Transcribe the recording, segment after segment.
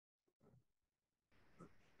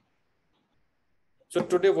So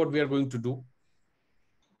today what we are going to do,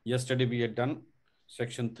 yesterday we had done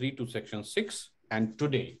section 3 to section 6, and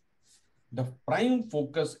today the prime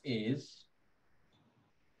focus is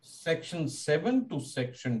section 7 to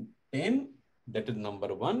section 10, that is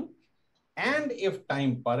number 1, and if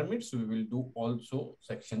time permits we will do also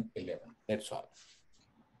section 11. That's all.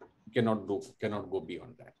 Cannot go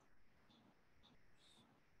beyond that.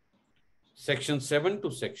 Section 7 to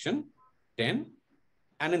section 10,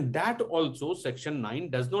 and in that also section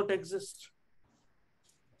 9 does not exist.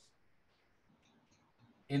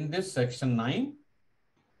 In this section 9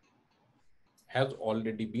 has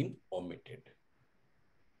already been omitted.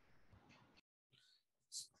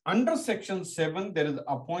 Under section 7 there is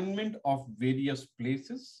appointment of various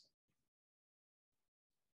places.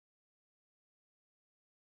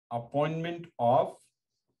 Appointment of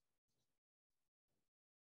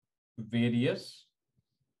various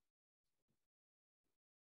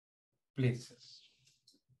places.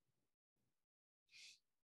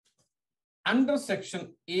 Under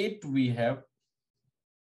section 8 we have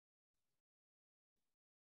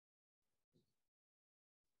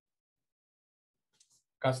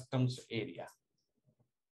customs area.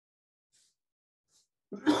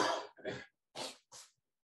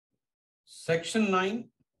 Section 9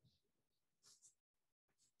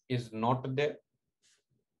 is not there.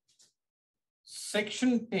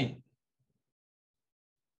 Section 10,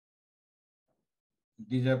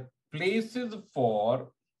 these are places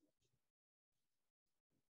for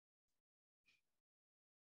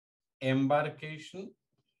embarkation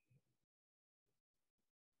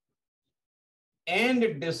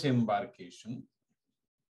and disembarkation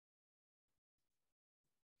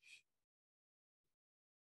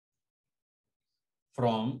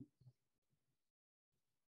from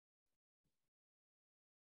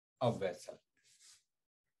a vessel.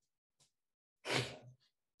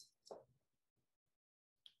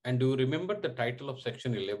 And do you remember the title of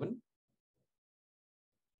section 11?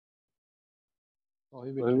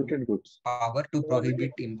 Prohibited goods. Power to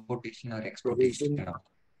prohibit importation or exportation.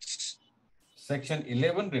 Section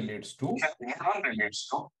 11 relates to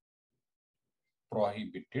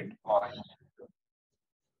prohibited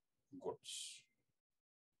goods.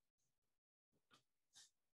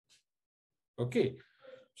 Okay,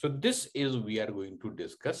 so this is we are going to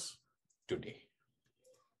discuss today.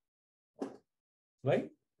 Right?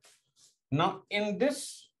 Now in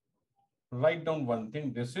this, write down one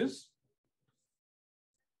thing. This is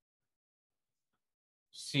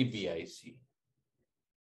CBIC.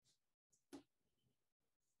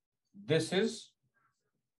 This is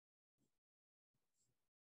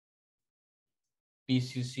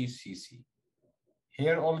PCC-CC.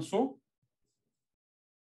 Here also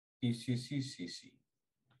PCC-CC.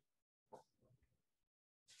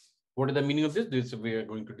 What is the meaning of this? This we are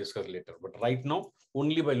going to discuss later. But right now,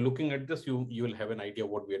 only by looking at this, you will have an idea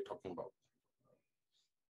what we are talking about.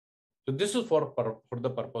 So this is for the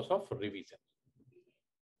purpose of revision.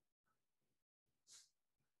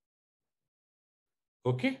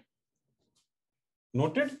 Okay?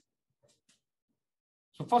 Noted?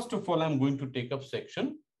 So first of all, I'm going to take up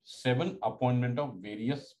section 7, appointment of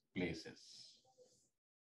various places.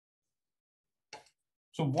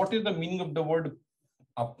 So what is the meaning of the word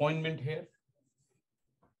appointment here?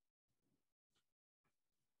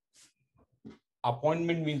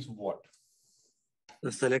 Appointment means what?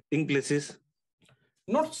 Selecting places.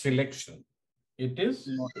 Not selection. It is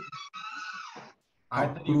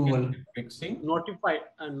either you can be fixing. Notified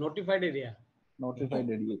area. Notified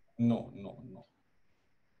area. No.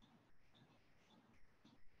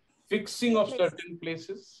 Fixing of certain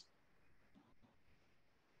places.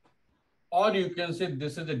 Or you can say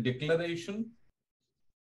this is a declaration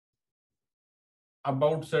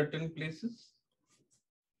about certain places.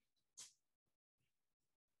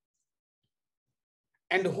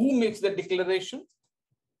 And who makes the declaration?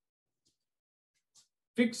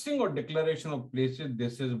 Fixing or declaration of places,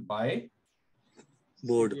 this is by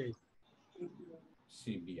Board.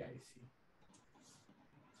 CBIC.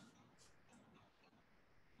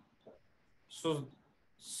 So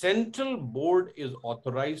Central Board is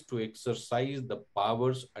authorized to exercise the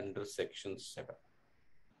powers under section 7.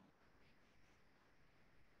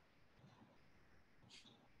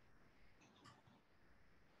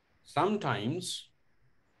 Sometimes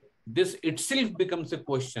this itself becomes a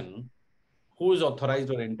question: who is authorized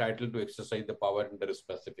or entitled to exercise the power under a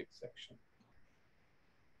specific section?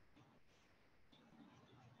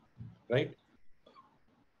 Right?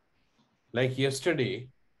 Like yesterday,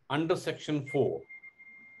 under section 4,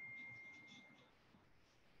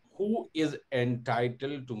 who is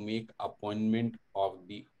entitled to make appointment of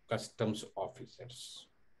the customs officers?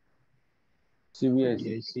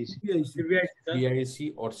 CBIC. CBI, sir.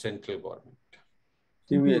 PIC or central government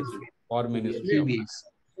CBIC. or Ministry of CBS.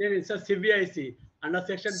 Here is a CBIC. Under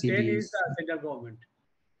section 10 is CBIC. central government.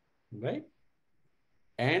 right?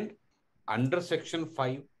 And under section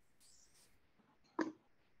 5,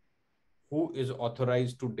 who is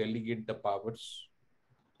authorized to delegate the powers?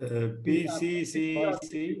 PCC, PCC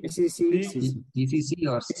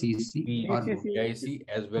or CC or both. PIC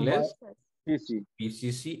as well as CC.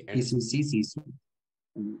 PCC and PCC, CC.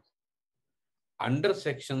 under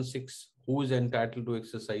section 6, who is entitled to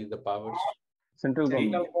exercise the powers? Central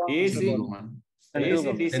government. AC,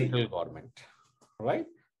 Central government, right?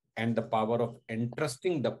 And the power of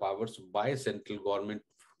entrusting the powers by central government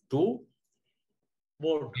to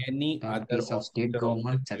Board. any other Piece of state officer of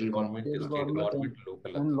government, central central government, State state government government,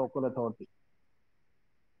 local And authority. local authority.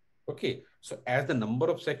 Okay, so as the number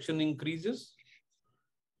of section increases,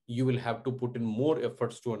 you will have to put in more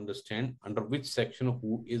efforts to understand under which section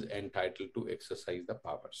who is entitled to exercise the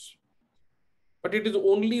powers. But it is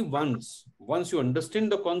only once you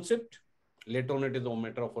understand the concept, later on it is a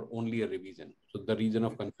matter of only a revision. So the reason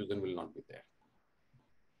of confusion will not be there.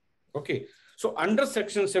 Okay, so under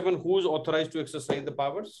section 7, who is authorized to exercise the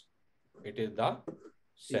powers? It is the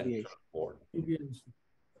central board.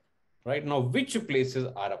 Right now, which places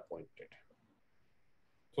are appointed?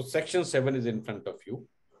 So section 7 is in front of you.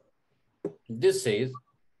 This says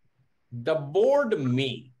the board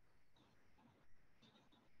may,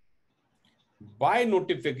 by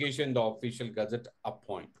notification, the official gazette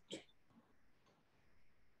appoint.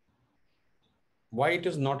 Why it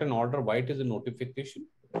is not an order? Why it is a notification?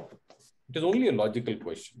 It is only a logical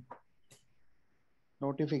question.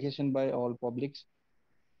 Notification by all publics.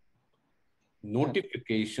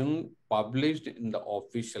 Notification published in the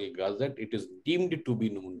official gazette, it is deemed to be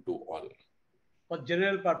known to all. For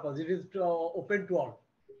general purpose, it is open to all.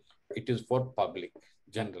 It is for public,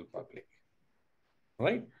 general public,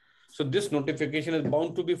 right? So this notification is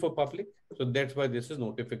bound to be for public. So that's why this is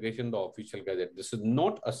notification in the official gazette. This is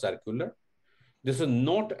not a circular. This is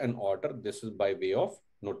not an order. This is by way of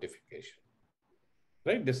notification,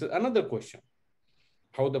 right? This is another question,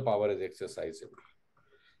 how the power is exercisable.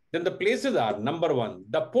 Then the places are, number 1,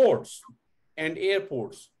 the ports and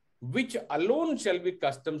airports, which alone shall be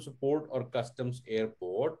customs port or customs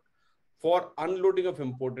airport for unloading of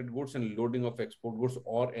imported goods and loading of export goods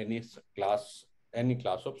or any class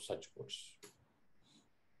of such goods.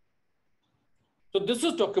 So this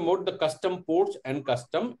is talking about the custom ports and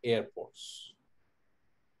custom airports,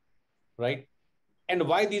 right? And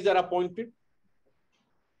why these are appointed?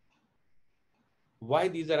 Why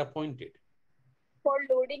these are appointed? For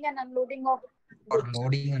loading and unloading of For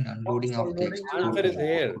loading and unloading of the export Answer is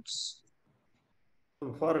here. goods.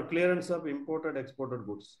 for clearance of imported, exported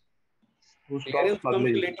goods. Clearance comes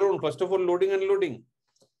later on. First of all, loading and unloading.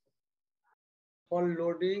 For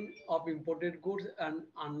loading of imported goods and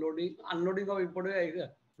unloading of imported,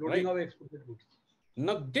 loading Right. of exported goods.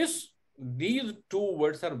 Now these two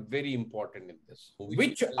words are very important in this.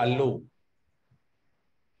 Which allow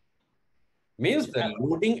means the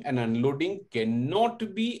loading and unloading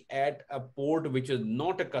cannot be at a port which is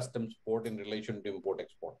not a customs port in relation to import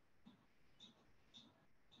export.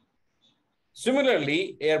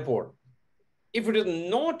 Similarly, airport. If it is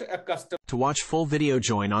not a custom. To watch full video,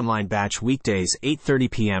 join online batch weekdays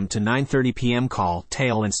 8:30 p.m. to 9:30 p.m. Call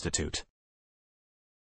Tail Institute.